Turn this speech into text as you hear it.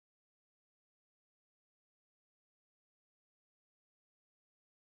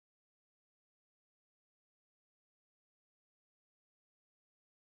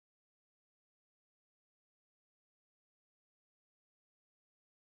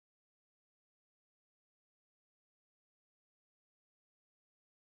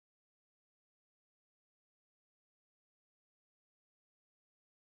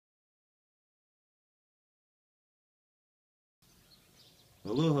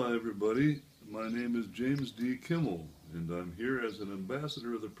Aloha, everybody. My name is James D. Kimmel, and I'm here as an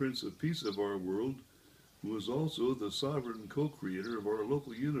ambassador of the Prince of Peace of our world, who is also the sovereign co-creator of our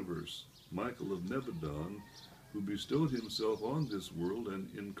local universe, Michael of Nebadon, who bestowed himself on this world and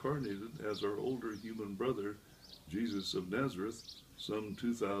incarnated as our older human brother, Jesus of Nazareth, some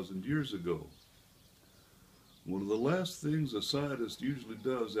 2,000 years ago. One of the last things a scientist usually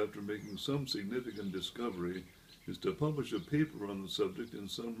does after making some significant discovery is to publish a paper on the subject in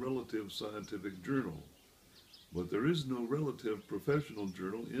some relative scientific journal. But there is no relative professional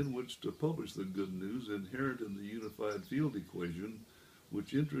journal in which to publish the good news inherent in the unified field equation,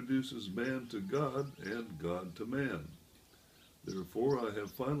 which introduces man to God and God to man. Therefore, I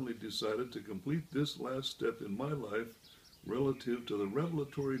have finally decided to complete this last step in my life relative to the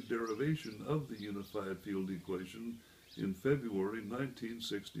revelatory derivation of the unified field equation in February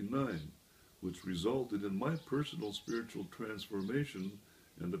 1969. Which resulted in my personal spiritual transformation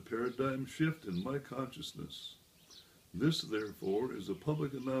and a paradigm shift in my consciousness. This, therefore, is a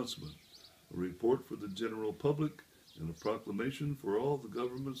public announcement, a report for the general public, and a proclamation for all the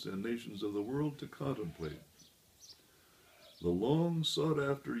governments and nations of the world to contemplate. The long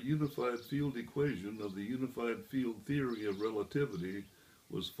sought-after unified field equation of the unified field theory of relativity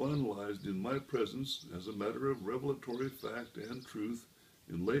was finalized in my presence as a matter of revelatory fact and truth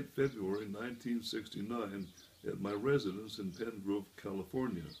in late February 1969 at my residence in Pen Grove,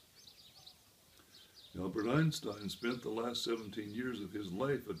 California. Albert Einstein spent the last 17 years of his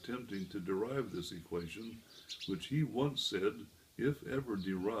life attempting to derive this equation, which he once said, if ever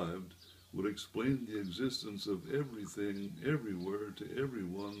derived, would explain the existence of everything, everywhere, to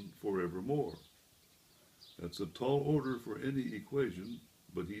everyone, forevermore. That's a tall order for any equation,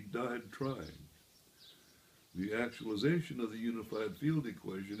 but he died trying. The actualization of the unified field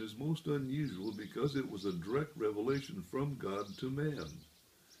equation is most unusual because it was a direct revelation from God to man.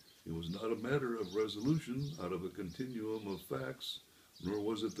 It was not a matter of resolution out of a continuum of facts, nor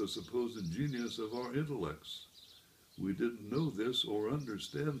was it the supposed genius of our intellects. We didn't know this or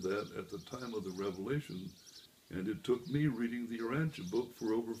understand that at the time of the revelation, and it took me reading the Urantia book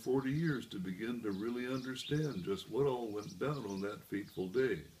for over 40 years to begin to really understand just what all went down on that fateful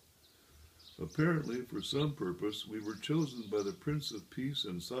day. Apparently, for some purpose, we were chosen by the Prince of Peace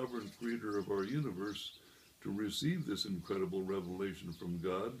and sovereign creator of our universe to receive this incredible revelation from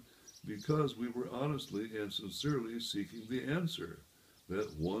God because we were honestly and sincerely seeking the answer,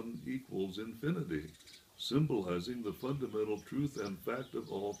 that one equals infinity, symbolizing the fundamental truth and fact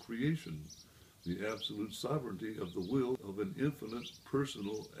of all creation, the absolute sovereignty of the will of an infinite,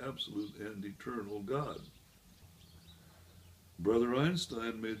 personal, absolute, and eternal God. Brother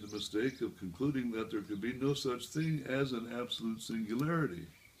Einstein made the mistake of concluding that there could be no such thing as an absolute singularity,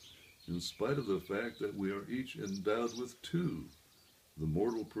 in spite of the fact that we are each endowed with two. The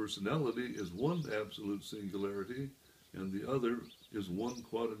mortal personality is one absolute singularity, and the other is one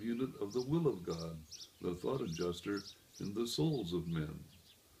quantum unit of the will of God, the thought adjuster in the souls of men.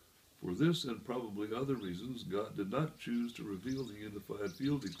 For this and probably other reasons, God did not choose to reveal the unified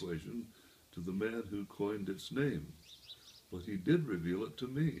field equation to the man who coined its name. But he did reveal it to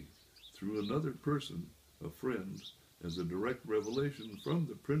me, through another person, a friend, as a direct revelation from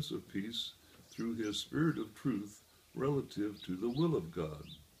the Prince of Peace through his Spirit of Truth relative to the will of God.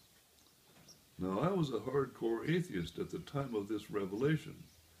 Now, I was a hardcore atheist at the time of this revelation,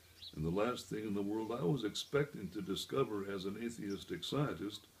 and the last thing in the world I was expecting to discover as an atheistic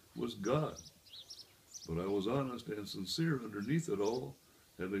scientist was God. But I was honest and sincere underneath it all,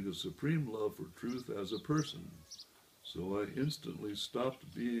 having a supreme love for truth as a person. So I instantly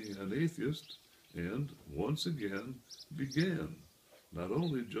stopped being an atheist and, once again, began not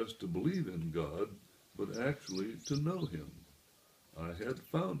only just to believe in God, but actually to know Him. I had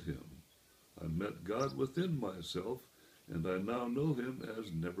found Him. I met God within myself, and I now know Him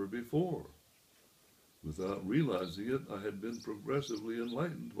as never before. Without realizing it, I had been progressively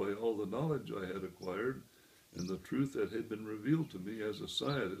enlightened by all the knowledge I had acquired and the truth that had been revealed to me as a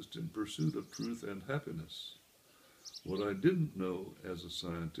scientist in pursuit of truth and happiness. What I didn't know as a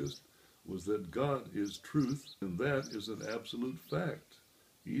scientist was that God is truth, and that is an absolute fact,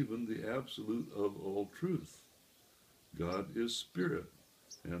 even the absolute of all truth. God is spirit,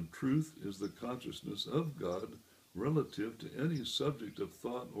 and truth is the consciousness of God relative to any subject of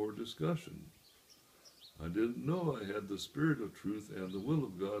thought or discussion. I didn't know I had the spirit of truth and the will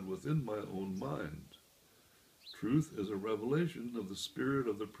of God within my own mind. Truth is a revelation of the spirit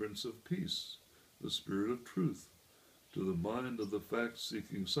of the Prince of Peace, the spirit of truth, to the mind of the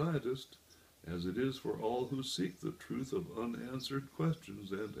fact-seeking scientist, as it is for all who seek the truth of unanswered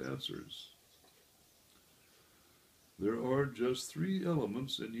questions and answers. There are just three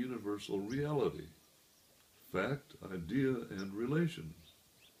elements in universal reality: fact, idea, and relation.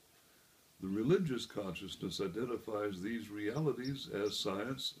 The religious consciousness identifies these realities as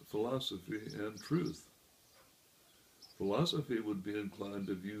science, philosophy, and truth. Philosophy would be inclined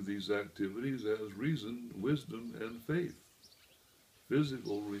to view these activities as reason, wisdom, and faith.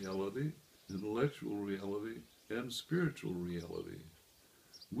 Physical reality, intellectual reality, and spiritual reality.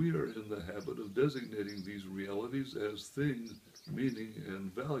 We are in the habit of designating these realities as thing, meaning,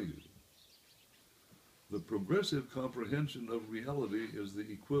 and value. The progressive comprehension of reality is the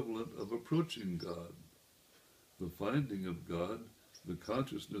equivalent of approaching God. The finding of God, the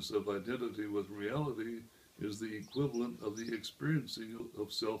consciousness of identity with reality, is the equivalent of the experiencing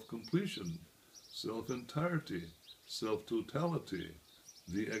of self-completion, self-entirety, self-totality.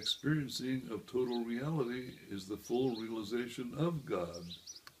 The experiencing of total reality is the full realization of God,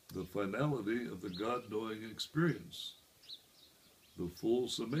 the finality of the God-knowing experience. The full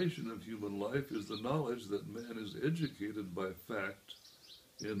summation of human life is the knowledge that man is educated by fact,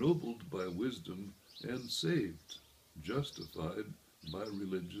 ennobled by wisdom, and saved, justified by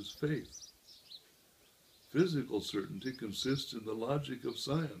religious faith. Physical certainty consists in the logic of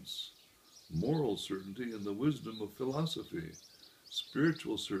science, moral certainty in the wisdom of philosophy,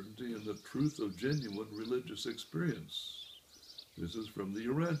 spiritual certainty in the truth of genuine religious experience. This is from the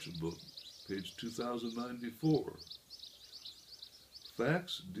Urantia book, page 2094.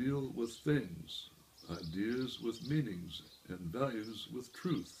 Facts deal with things, ideas with meanings, and values with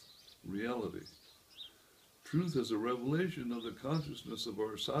truth, reality. Truth is a revelation of the consciousness of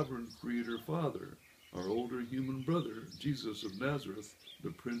our sovereign Creator Father, our older human brother, Jesus of Nazareth,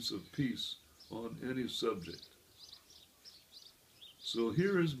 the Prince of Peace, on any subject. So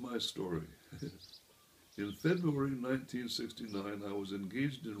here is my story. In February 1969, I was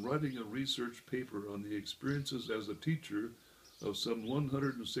engaged in writing a research paper on the experiences as a teacher of some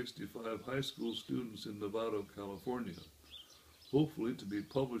 165 high school students in Novato, California, hopefully to be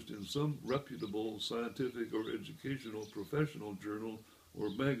published in some reputable scientific or educational professional journal or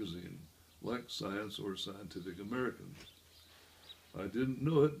magazine, like Science or Scientific American. I didn't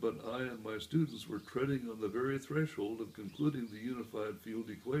know it, but I and my students were treading on the very threshold of concluding the unified field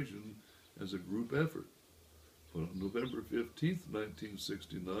equation as a group effort. But on November 15,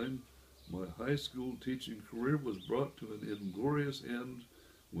 1969, my high school teaching career was brought to an inglorious end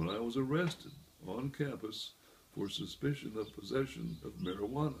when I was arrested on campus for suspicion of possession of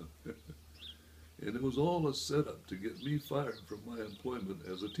marijuana. And it was all a setup to get me fired from my employment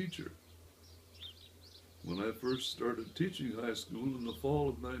as a teacher. When I first started teaching high school in the fall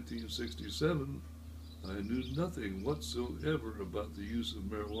of 1967, I knew nothing whatsoever about the use of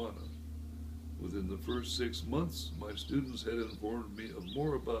marijuana. Within the first 6 months, my students had informed me of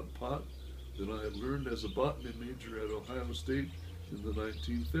more about pot than I had learned as a botany major at Ohio State in the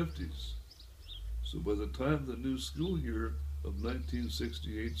 1950s. So by the time the new school year of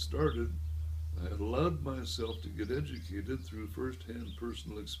 1968 started, I had allowed myself to get educated through first-hand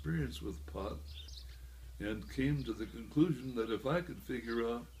personal experience with pot and came to the conclusion that if I could figure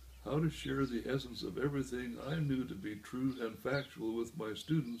out how to share the essence of everything I knew to be true and factual with my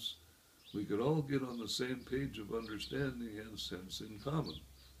students, we could all get on the same page of understanding and sense in common.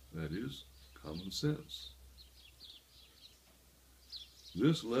 That is, common sense.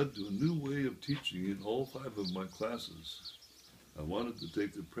 This led to a new way of teaching in all 5 of my classes. I wanted to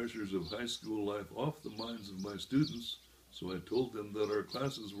take the pressures of high school life off the minds of my students, so I told them that our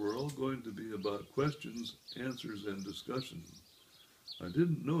classes were all going to be about questions, answers, and discussion. I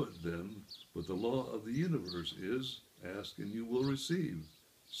didn't know it then, but the law of the universe is, ask and you will receive,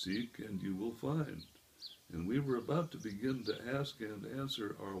 seek and you will find. And we were about to begin to ask and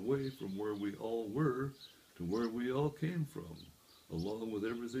answer our way from where we all were to where we all came from, along with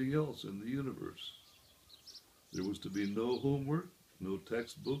everything else in the universe. There was to be no homework, no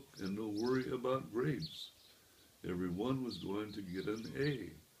textbook, and no worry about grades. Everyone was going to get an A.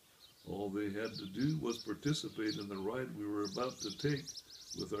 All they had to do was participate in the ride we were about to take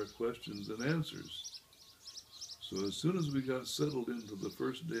with our questions and answers. So as soon as we got settled into the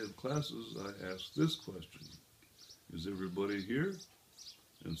first day of classes, I asked this question: is everybody here?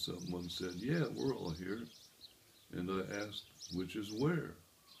 And someone said, yeah, we're all here. And I asked, which is where?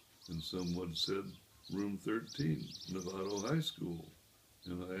 And someone said, room 13, Novato High School.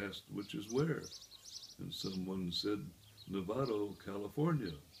 And I asked, which is where? And someone said, Novato,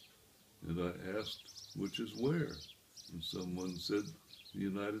 California. And I asked, which is where? And someone said, the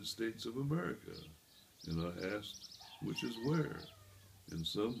United States of America. And I asked, which is where? And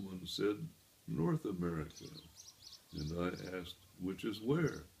someone said, North America. And I asked, which is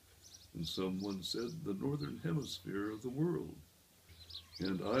where? and someone said the northern hemisphere of the world.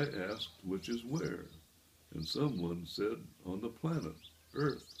 And I asked, which is where? And someone said, on the planet,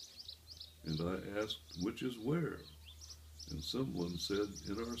 Earth. And I asked, which is where? And someone said,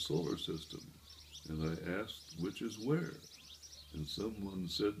 in our solar system. And I asked, which is where? And someone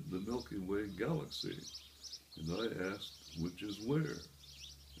said, the Milky Way galaxy. And I asked, which is where?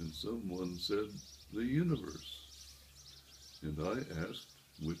 And someone said, the universe. And I asked,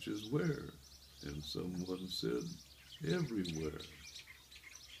 which is where? And someone said, everywhere.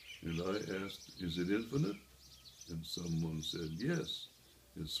 And I asked, is it infinite? And someone said, yes,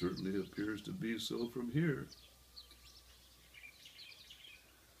 it certainly appears to be so from here.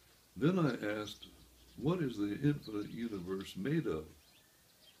 Then I asked, what is the infinite universe made of?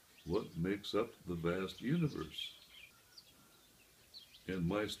 What makes up the vast universe? And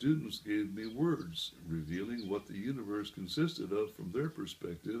my students gave me words, revealing what the universe consisted of from their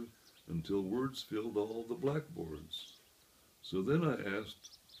perspective, until words filled all the blackboards. So then I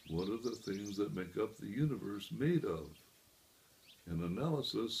asked, what are the things that make up the universe made of? An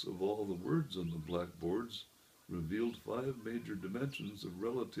analysis of all the words on the blackboards revealed 5 major dimensions of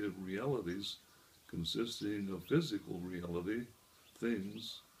relative realities, consisting of physical reality,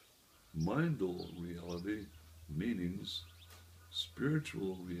 things, mindal reality, meanings,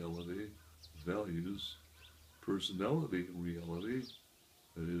 spiritual reality, values, personality reality,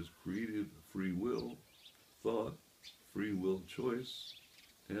 that is creative free will, thought, free will choice,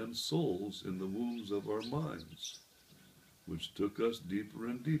 and souls in the wombs of our minds, which took us deeper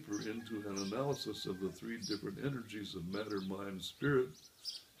and deeper into an analysis of the 3 different energies of matter, mind, spirit,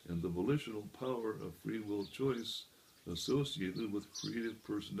 and the volitional power of free will choice associated with creative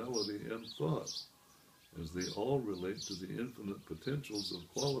personality and thought, as they all relate to the infinite potentials of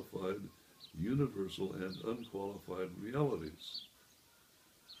qualified, universal, and unqualified realities.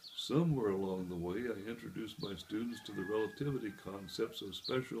 Somewhere along the way, I introduced my students to the relativity concepts of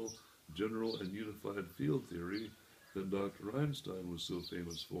special, general, and unified field theory that Dr. Einstein was so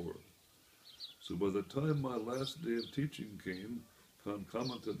famous for. So by the time my last day of teaching came,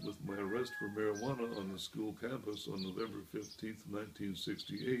 concomitant with my arrest for marijuana on the school campus on November 15,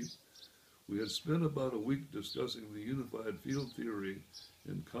 1968, we had spent about a week discussing the unified field theory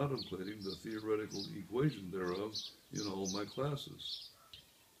and contemplating the theoretical equation thereof in all my classes.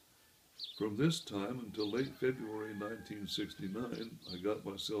 From this time until late February 1969, I got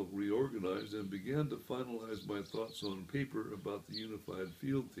myself reorganized and began to finalize my thoughts on paper about the unified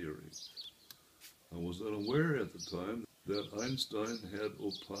field theory. I was unaware at the time that Einstein had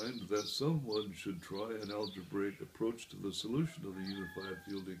opined that someone should try an algebraic approach to the solution of the unified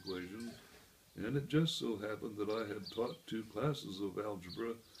field equation, and it just so happened that I had taught 2 classes of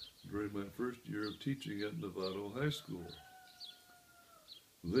algebra during my first year of teaching at Novato High School.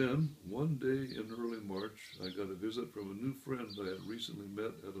 Then, one day in early March, I got a visit from a new friend I had recently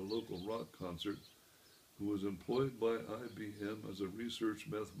met at a local rock concert, who was employed by IBM as a research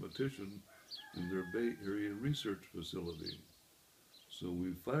mathematician in their Bay Area research facility. So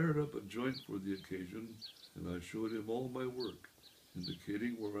we fired up a joint for the occasion, and I showed him all my work,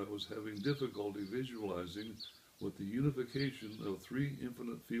 indicating where I was having difficulty visualizing what the unification of 3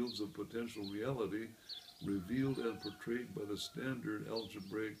 infinite fields of potential reality revealed and portrayed by the standard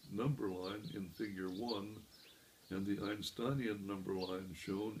algebraic number line in Figure 1 and the Einsteinian number line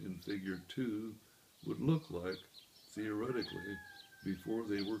shown in Figure 2 would look like, theoretically, before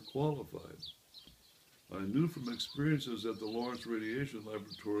they were qualified. I knew from experiences at the Lawrence Radiation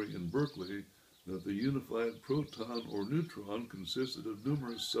Laboratory in Berkeley that the unified proton or neutron consisted of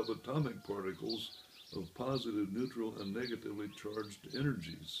numerous subatomic particles of positive, neutral, and negatively charged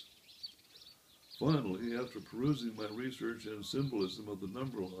energies. Finally, after perusing my research and symbolism of the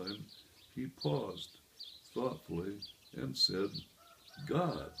number line, he paused thoughtfully and said,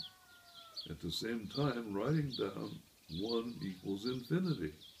 God, at the same time writing down 1 equals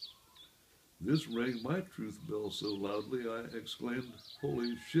infinity. This rang my truth bell so loudly I exclaimed,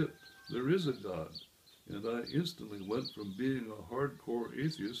 holy shit, there is a God, and I instantly went from being a hardcore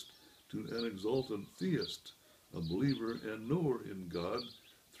atheist to an exultant theist, a believer and knower in God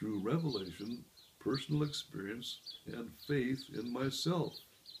through revelation, personal experience, and faith in myself.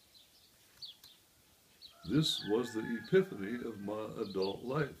 This was the epiphany of my adult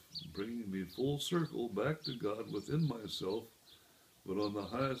life, bringing me full circle back to God within myself, but on the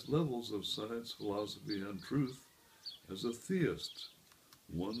highest levels of science, philosophy, and truth, as a theist,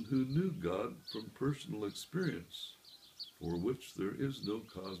 one who knew God from personal experience, for which there is no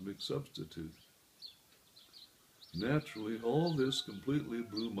cosmic substitute. Naturally, all this completely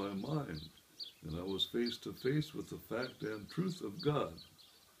blew my mind, and I was face to face with the fact and truth of God.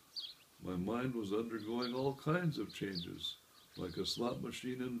 My mind was undergoing all kinds of changes, like a slot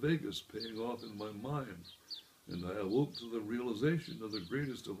machine in Vegas paying off in my mind, and I awoke to the realization of the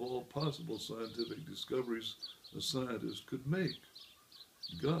greatest of all possible scientific discoveries a scientist could make,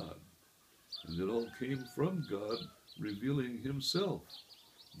 God. And it all came from God revealing himself,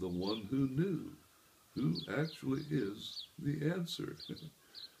 the one who knew, who actually is the answer,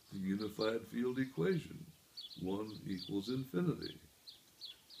 the unified field equation, 1 equals infinity.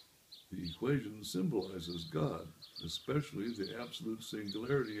 The equation symbolizes God, especially the absolute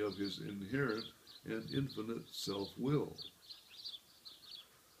singularity of his inherent and infinite self-will.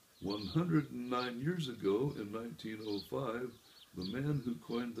 109 years ago, in 1905, the man who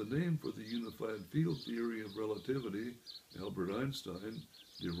coined the name for the unified field theory of relativity, Albert Einstein,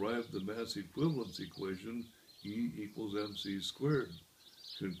 derived the mass equivalence equation E equals mc squared,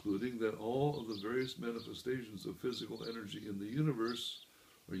 concluding that all of the various manifestations of physical energy in the universe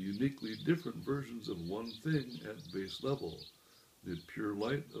are uniquely different versions of one thing at base level, the pure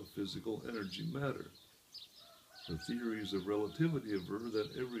light of physical energy matter. The theories of relativity aver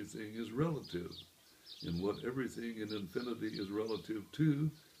that everything is relative, and what everything in infinity is relative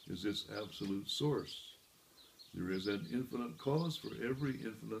to is its absolute source. There is an infinite cause for every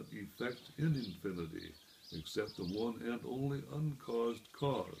infinite effect in infinity, except the one and only uncaused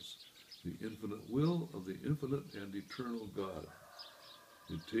cause, the infinite will of the infinite and eternal God.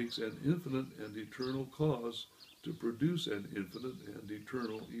 It takes an infinite and eternal cause to produce an infinite and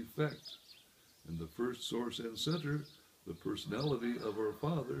eternal effect. And the first source and center, the personality of our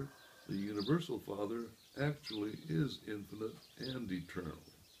Father, the universal Father, actually is infinite and eternal.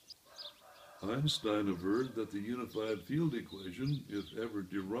 Einstein averred that the unified field equation, if ever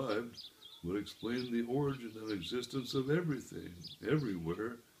derived, would explain the origin and existence of everything,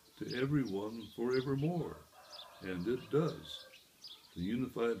 everywhere, to everyone, forevermore. And it does. The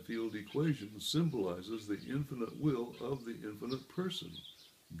unified field equation symbolizes the infinite will of the infinite person,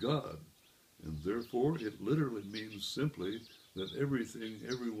 God, and therefore it literally means simply that everything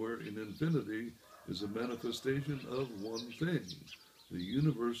everywhere in infinity is a manifestation of one thing, the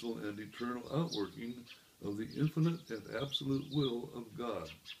universal and eternal outworking of the infinite and absolute will of God,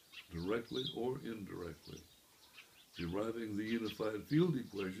 directly or indirectly. Deriving the unified field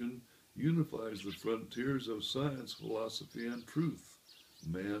equation unifies the frontiers of science, philosophy, and truth,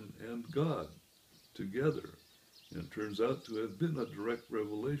 man and God, together, and turns out to have been a direct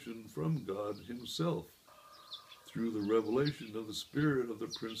revelation from God himself, through the revelation of the Spirit of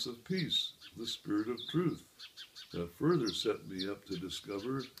the Prince of Peace, the Spirit of Truth, that further set me up to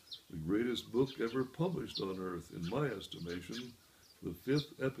discover the greatest book ever published on earth, in my estimation, the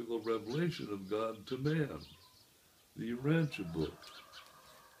fifth epical revelation of God to man, the Urantia book.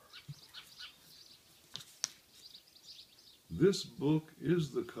 This book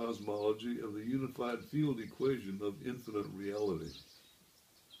is the cosmology of the unified field equation of infinite reality.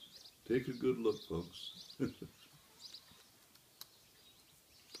 Take a good look, folks.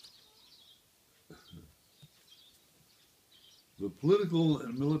 The political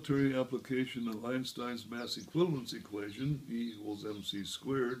and military application of Einstein's mass equivalence equation, E equals mc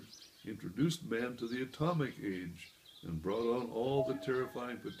squared, introduced man to the atomic age and brought on all the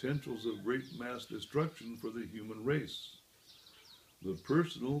terrifying potentials of great mass destruction for the human race. The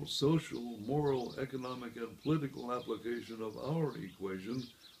personal, social, moral, economic, and political application of our equation,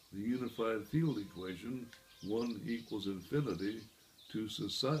 the unified field equation, 1 equals infinity, to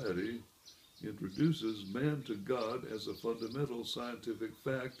society, introduces man to God as a fundamental scientific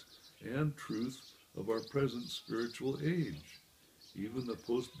fact and truth of our present spiritual age, even the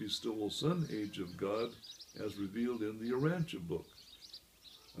post-bestowal Son age of God as revealed in the Urantia book.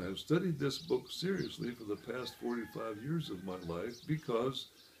 I have studied this book seriously for the past 45 years of my life because,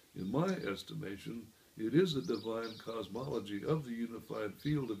 in my estimation, it is a divine cosmology of the unified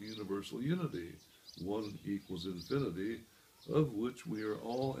field of universal unity, 1 equals infinity, of which we are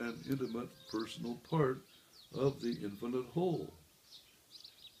all an intimate personal part of the infinite whole.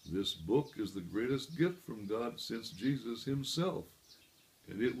 This book is the greatest gift from God since Jesus himself,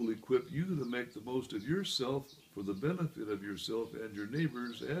 and it will equip you to make the most of yourself for the benefit of yourself and your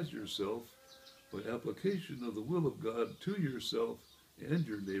neighbors as yourself by application of the will of God to yourself and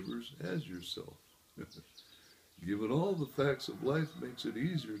your neighbors as yourself. Given all the facts of life makes it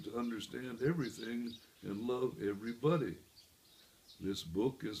easier to understand everything and love everybody. This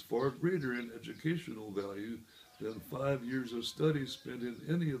book is far greater in educational value than 5 years of study spent in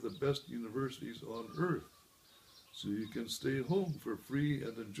any of the best universities on earth. So you can stay home for free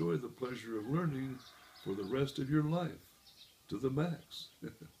and enjoy the pleasure of learning for the rest of your life, to the max.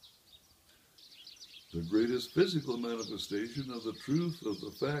 The greatest physical manifestation of the truth of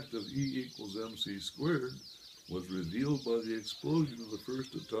the fact of E equals mc squared was revealed by the explosion of the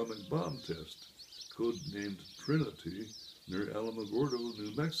first atomic bomb test, codenamed Trinity, near Alamogordo,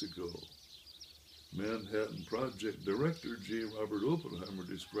 New Mexico. Manhattan Project Director J. Robert Oppenheimer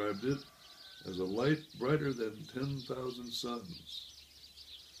described it as a light brighter than 10,000 suns.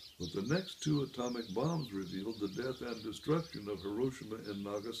 But the next two atomic bombs revealed the death and destruction of Hiroshima and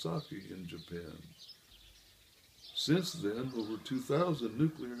Nagasaki in Japan. Since then, over 2,000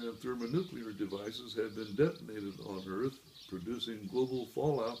 nuclear and thermonuclear devices have been detonated on Earth, producing global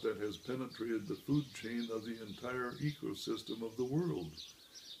fallout that has penetrated the food chain of the entire ecosystem of the world,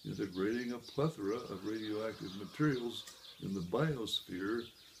 integrating a plethora of radioactive materials in the biosphere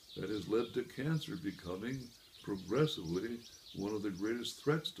that has led to cancer becoming, progressively, one of the greatest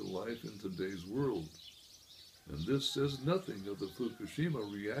threats to life in today's world. And this says nothing of the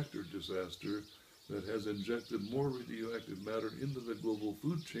Fukushima reactor disaster that has injected more radioactive matter into the global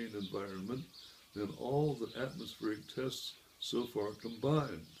food chain environment than all the atmospheric tests so far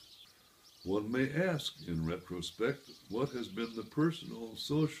combined. One may ask, in retrospect, what has been the personal,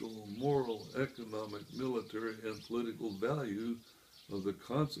 social, moral, economic, military, and political value of the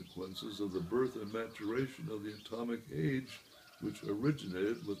consequences of the birth and maturation of the atomic age, which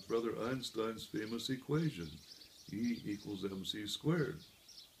originated with Brother Einstein's famous equation, E equals mc squared.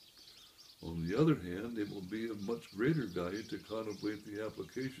 On the other hand, it will be of much greater value to contemplate the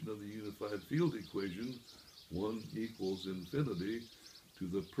application of the unified field equation, 1 equals infinity, to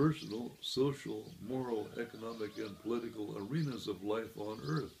the personal, social, moral, economic, and political arenas of life on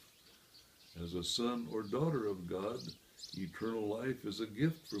earth. As a son or daughter of God, eternal life is a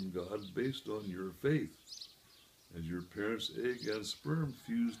gift from God based on your faith. As your parents' egg and sperm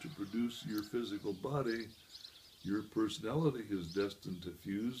fuse to produce your physical body, your personality is destined to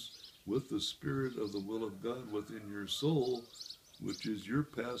fuse with the spirit of the will of God within your soul, which is your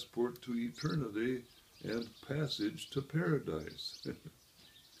passport to eternity and passage to paradise.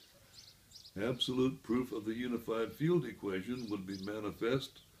 Absolute proof of the unified field equation would be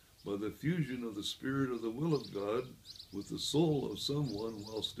manifest by the fusion of the spirit of the will of God with the soul of someone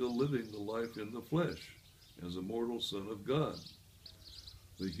while still living the life in the flesh as a mortal son of God.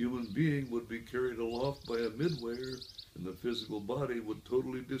 The human being would be carried aloft by a midwayer, and the physical body would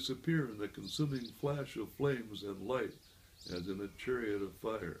totally disappear in the consuming flash of flames and light, as in a chariot of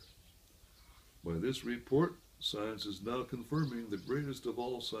fire. By this report, science is now confirming the greatest of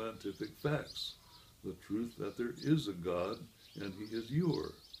all scientific facts, the truth that there is a God, and He is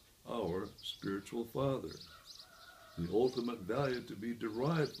our spiritual Father. The ultimate value to be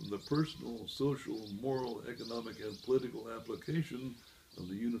derived from the personal, social, moral, economic, and political application of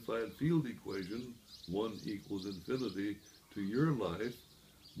the unified field equation, 1 equals infinity, to your life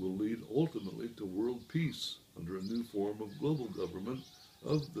will lead ultimately to world peace under a new form of global government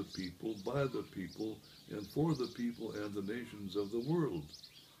of the people, by the people, and for the people and the nations of the world,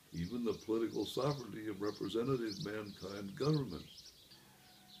 even the political sovereignty of representative mankind government.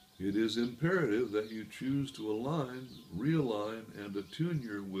 It is imperative that you choose to align, realign, and attune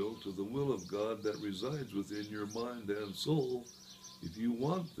your will to the will of God that resides within your mind and soul if you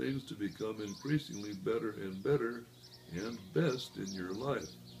want things to become increasingly better and better and best in your life,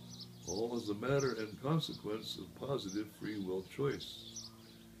 all as a matter and consequence of positive free will choice.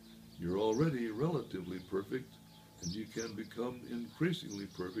 You're already relatively perfect, and you can become increasingly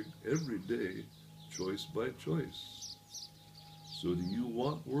perfect every day, choice by choice. So do you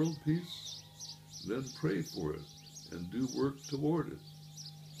want world peace? Then pray for it and do work toward it.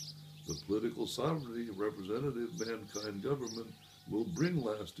 The political sovereignty of representative mankind government will bring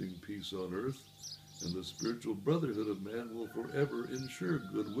lasting peace on earth, and the spiritual brotherhood of man will forever ensure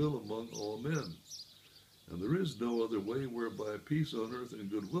goodwill among all men. And there is no other way whereby peace on earth and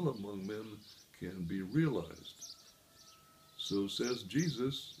goodwill among men can be realized. So says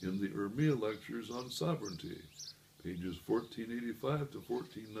Jesus in the Urmia Lectures on Sovereignty, pages 1485 to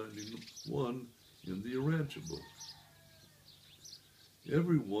 1491 in the Urantia book.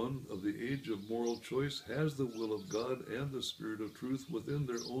 Everyone of the age of moral choice has the will of God and the spirit of truth within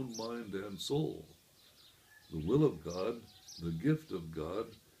their own mind and soul. The will of God, the gift of God,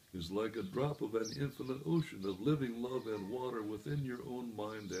 is like a drop of an infinite ocean of living love and water within your own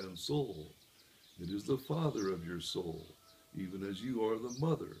mind and soul. It is the father of your soul, even as you are the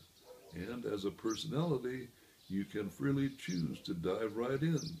mother, and as a personality, you can freely choose to dive right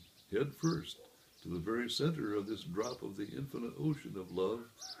in, head first, to the very center of this drop of the infinite ocean of love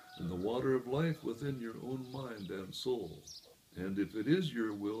and the water of life within your own mind and soul. And if it is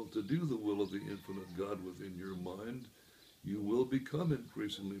your will to do the will of the infinite God within your mind, You will become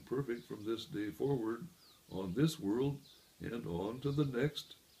increasingly perfect from this day forward on this world and on to the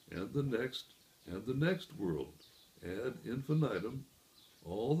next and the next and the next world, ad infinitum,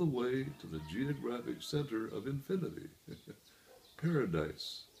 all the way to the geographic center of infinity,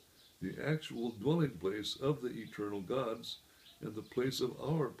 paradise, the actual dwelling place of the eternal gods and the place of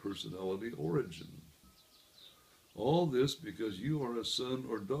our personality origin. All this because you are a son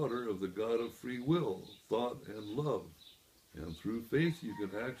or daughter of the God of free will, thought, and love. And through faith you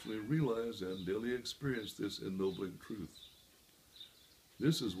can actually realize and daily experience this ennobling truth.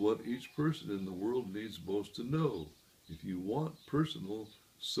 This is what each person in the world needs most to know if you want personal,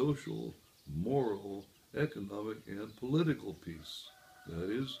 social, moral, economic, and political peace. That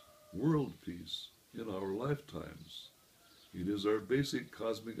is, world peace in our lifetimes. It is our basic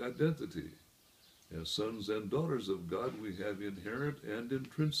cosmic identity. As sons and daughters of God, we have inherent and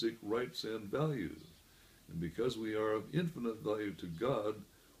intrinsic rights and values. And because we are of infinite value to God,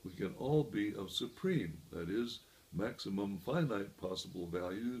 we can all be of supreme, that is, maximum finite possible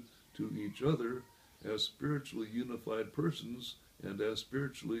value to each other as spiritually unified persons and as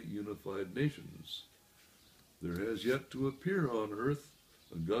spiritually unified nations. There has yet to appear on earth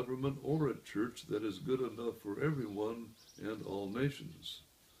a government or a church that is good enough for everyone and all nations.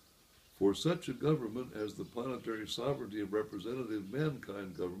 For such a government as the planetary sovereignty of representative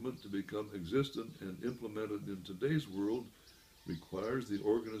mankind government to become existent and implemented in today's world requires the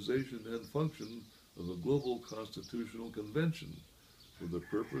organization and function of a global constitutional convention for the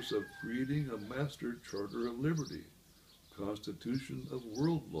purpose of creating a master charter of liberty, constitution of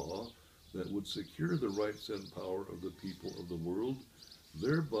world law that would secure the rights and power of the people of the world,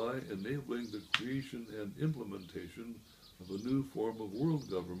 thereby enabling the creation and implementation of a new form of world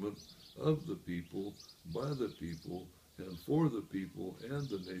government of the people, by the people, and for the people and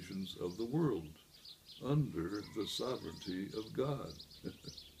the nations of the world, under the sovereignty of God.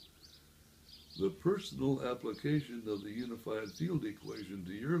 The personal application of the unified field equation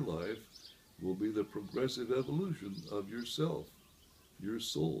to your life will be the progressive evolution of yourself, your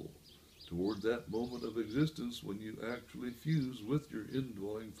soul, toward that moment of existence when you actually fuse with your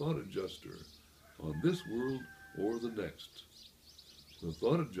indwelling thought adjuster on this world or the next. The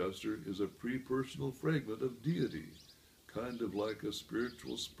thought adjuster is a pre-personal fragment of deity, kind of like a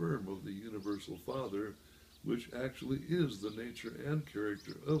spiritual sperm of the universal Father, which actually is the nature and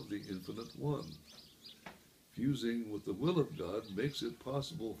character of the Infinite One. Fusing with the will of God makes it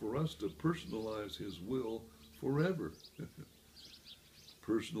possible for us to personalize His will forever.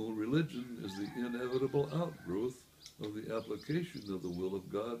 Personal religion is the inevitable outgrowth of the application of the will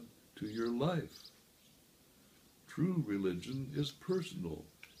of God to your life. True religion is personal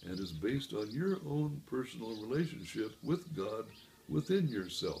and is based on your own personal relationship with God within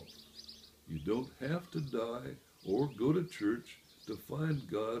yourself. You don't have to die or go to church to find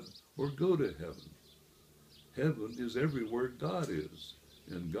God or go to heaven. Heaven is everywhere God is,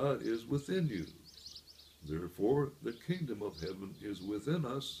 and God is within you. Therefore, the kingdom of heaven is within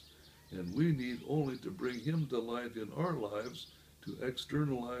us, and we need only to bring Him to life in our lives to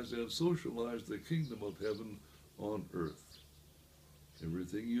externalize and socialize the kingdom of heaven on earth.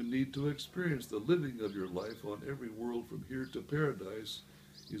 Everything you need to experience the living of your life on every world from here to paradise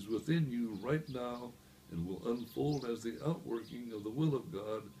is within you right now and will unfold as the outworking of the will of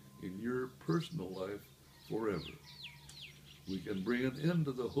God in your personal life forever. We can bring an end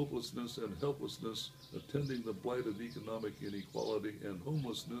to the hopelessness and helplessness attending the blight of economic inequality and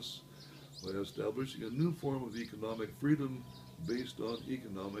homelessness by establishing a new form of economic freedom based on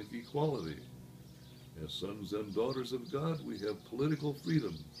economic equality. As sons and daughters of God, we have political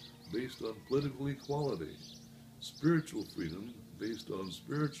freedom based on political equality, spiritual freedom based on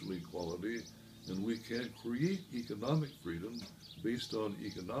spiritual equality, and we can create economic freedom based on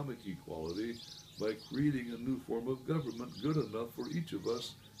economic equality by creating a new form of government good enough for each of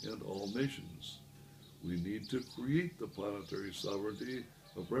us and all nations. We need to create the planetary sovereignty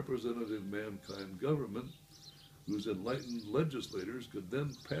of representative mankind government, whose enlightened legislators could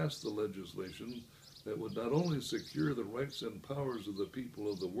then pass the legislation that would not only secure the rights and powers of the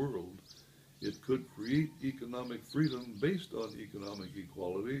people of the world, it could create economic freedom based on economic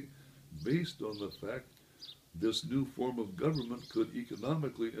equality, based on the fact this new form of government could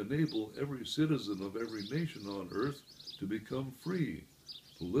economically enable every citizen of every nation on earth to become free,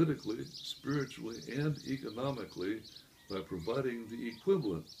 politically, spiritually, and economically by providing the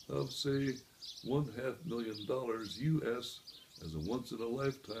equivalent of, say, $500,000 U.S. as a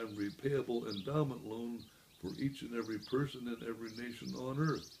once-in-a-lifetime repayable endowment loan for each and every person in every nation on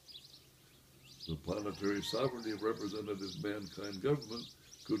earth. The planetary sovereignty of representative mankind government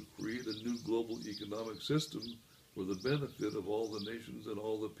could create a new global economic system for the benefit of all the nations and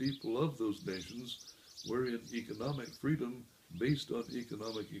all the people of those nations, wherein economic freedom based on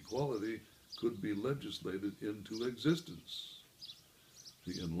economic equality could be legislated into existence.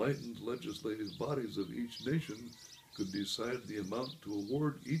 The enlightened legislative bodies of each nation could decide the amount to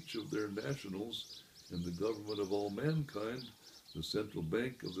award each of their nationals, and the government of all mankind, the central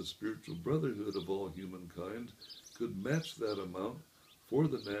bank of the spiritual brotherhood of all humankind, could match that amount for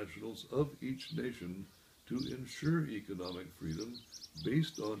the nationals of each nation to ensure economic freedom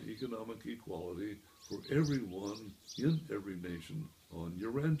based on economic equality for everyone in every nation on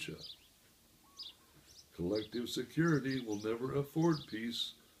Urantia. Collective security will never afford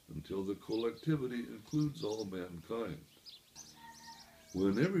peace until the collectivity includes all mankind.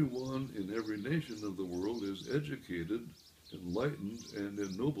 When everyone in every nation of the world is educated, enlightened, and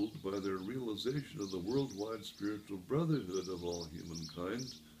ennobled by their realization of the worldwide spiritual brotherhood of all humankind,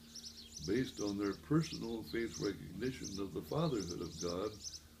 based on their personal faith recognition of the fatherhood of God,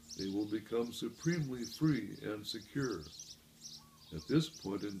 they will become supremely free and secure. At this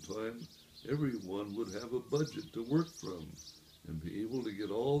point in time, everyone would have a budget to work from and be able to get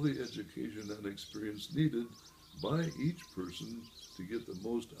all the education and experience needed by each person to get the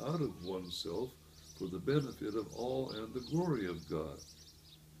most out of oneself for the benefit of all and the glory of God.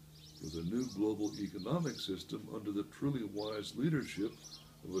 With a new global economic system under the truly wise leadership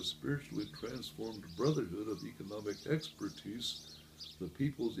of a spiritually transformed brotherhood of economic expertise, the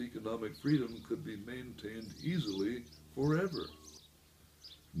people's economic freedom could be maintained easily forever.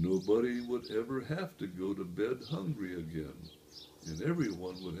 Nobody would ever have to go to bed hungry again, and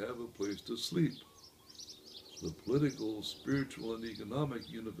everyone would have a place to sleep. The political, spiritual, and economic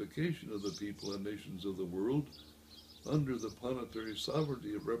unification of the people and nations of the world under the planetary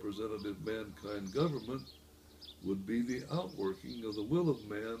sovereignty of representative mankind government would be the outworking of the will of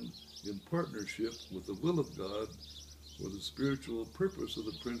man in partnership with the will of God for the spiritual purpose of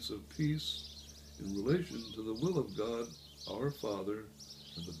the Prince of Peace in relation to the will of God, our Father,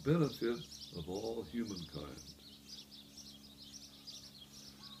 and the benefit of all humankind.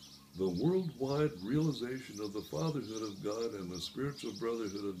 The worldwide realization of the fatherhood of God and the spiritual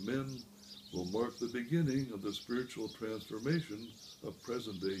brotherhood of men will mark the beginning of the spiritual transformation of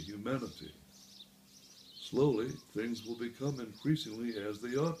present-day humanity. Slowly, things will become increasingly as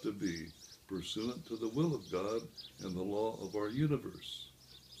they ought to be, pursuant to the will of God and the law of our universe.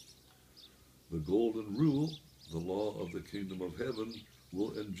 The golden rule, the law of the kingdom of heaven,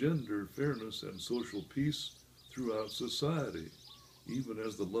 will engender fairness and social peace throughout society, even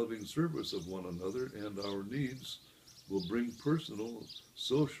as the loving service of one another and our needs will bring personal,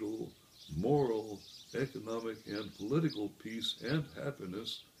 social, moral, economic, and political peace and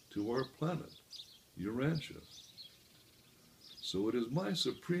happiness to our planet, Urantia. So it is my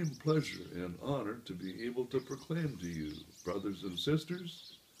supreme pleasure and honor to be able to proclaim to you, brothers and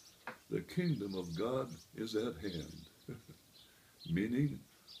sisters, the kingdom of God is at hand, meaning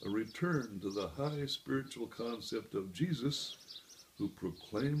a return to the high spiritual concept of Jesus, who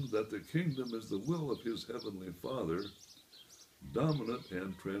proclaimed that the kingdom is the will of his heavenly Father, dominant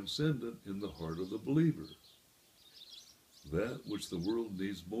and transcendent in the heart of the believer. That which the world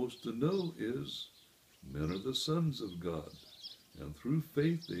needs most to know is, men are the sons of God, and through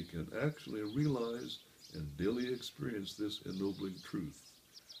faith they can actually realize and daily experience this ennobling truth.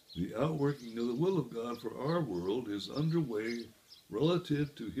 The outworking of the will of God for our world is underway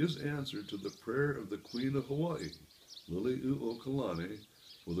relative to his answer to the prayer of the Queen of Hawaii, Liliuokalani,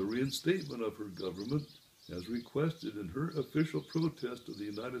 for the reinstatement of her government as requested in her official protest of the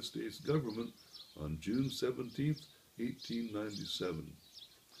United States government on June 17, 1897,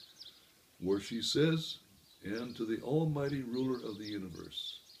 where she says, "And to the almighty ruler of the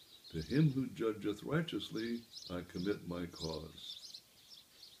universe, to him who judgeth righteously, I commit my cause."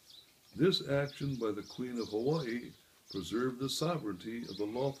 This action by the Queen of Hawaii preserved the sovereignty of the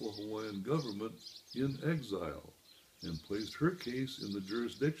lawful Hawaiian government in exile and placed her case in the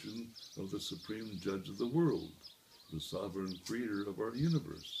jurisdiction of the supreme judge of the world, the sovereign creator of our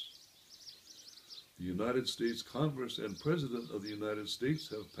universe. The United States Congress and President of the United States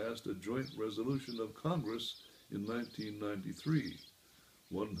have passed a joint resolution of Congress in 1993,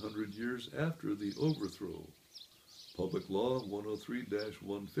 100 years after the overthrow, Public Law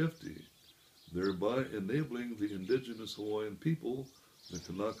 103-150, thereby enabling the indigenous Hawaiian people, the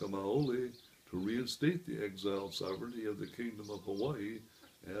Kanaka Maoli, to reinstate the exiled sovereignty of the Kingdom of Hawaii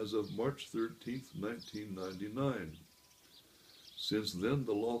as of March 13, 1999. Since then,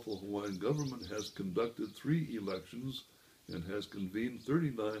 the lawful Hawaiian government has conducted 3 elections and has convened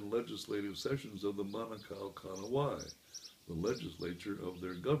 39 legislative sessions of the Manukau Kanawai, the legislature of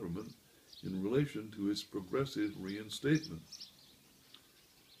their government, in relation to its progressive reinstatement.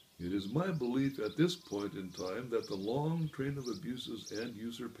 It is my belief at this point in time that the long train of abuses and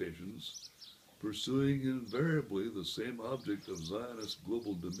usurpations, pursuing invariably the same object of Zionist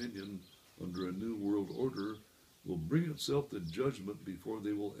global dominion under a new world order, will bring itself to judgment before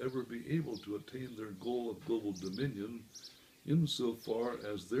they will ever be able to attain their goal of global dominion, insofar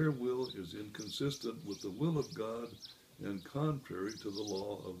as their will is inconsistent with the will of God and contrary to the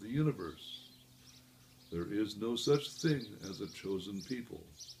law of the universe. There is no such thing as a chosen people.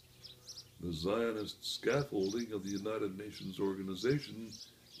 The Zionist scaffolding of the United Nations organization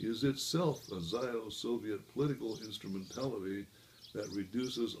is itself a Zio-Soviet political instrumentality that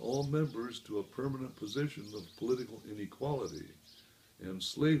reduces all members to a permanent position of political inequality and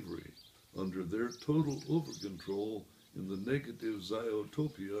slavery under their total overcontrol in the negative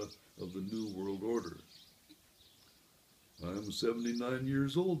Ziotopia of the New World Order. I'm 79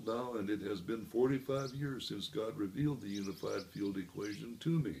 years old now, and it has been 45 years since God revealed the unified field equation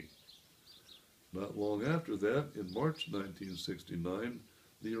to me. Not long after that, in March 1969,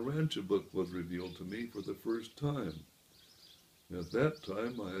 the Urantia book was revealed to me for the first time. At that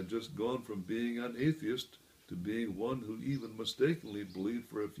time, I had just gone from being an atheist to being one who even mistakenly believed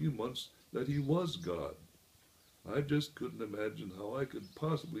for a few months that he was God. I just couldn't imagine how I could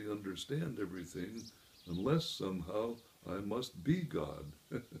possibly understand everything unless somehow I must be God.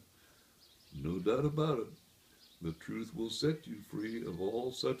 No doubt about it. The truth will set you free of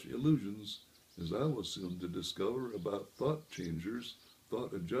all such illusions, as I was soon to discover about thought changers,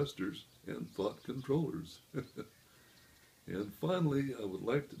 thought adjusters, and thought controllers. And finally, I would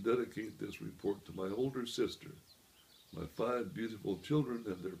like to dedicate this report to my older sister, my 5 beautiful children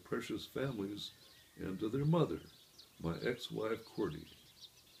and their precious families, and to their mother, my ex-wife, Cordy.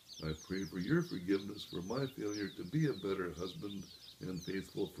 I pray for your forgiveness for my failure to be a better husband and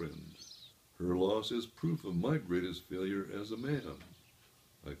faithful friend. Her loss is proof of my greatest failure as a man.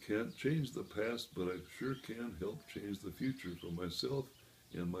 I can't change the past, but I sure can help change the future for myself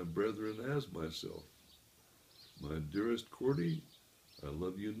and my brethren as myself. My dearest Cordy, I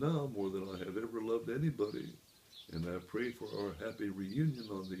love you now more than I have ever loved anybody, and I pray for our happy reunion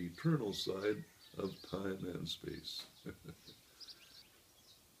on the eternal side of time and space.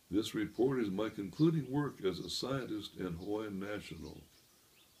 This report is my concluding work as a scientist and Hawaiian national.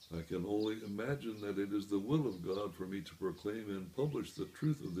 I can only imagine that it is the will of God for me to proclaim and publish the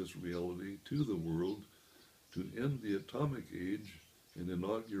truth of this reality to the world, to end the atomic age and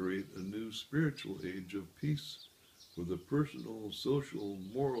inaugurate a new spiritual age of peace for the personal, social,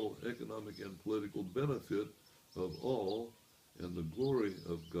 moral, economic, and political benefit of all and the glory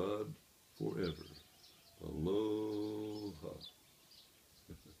of God forever. Aloha.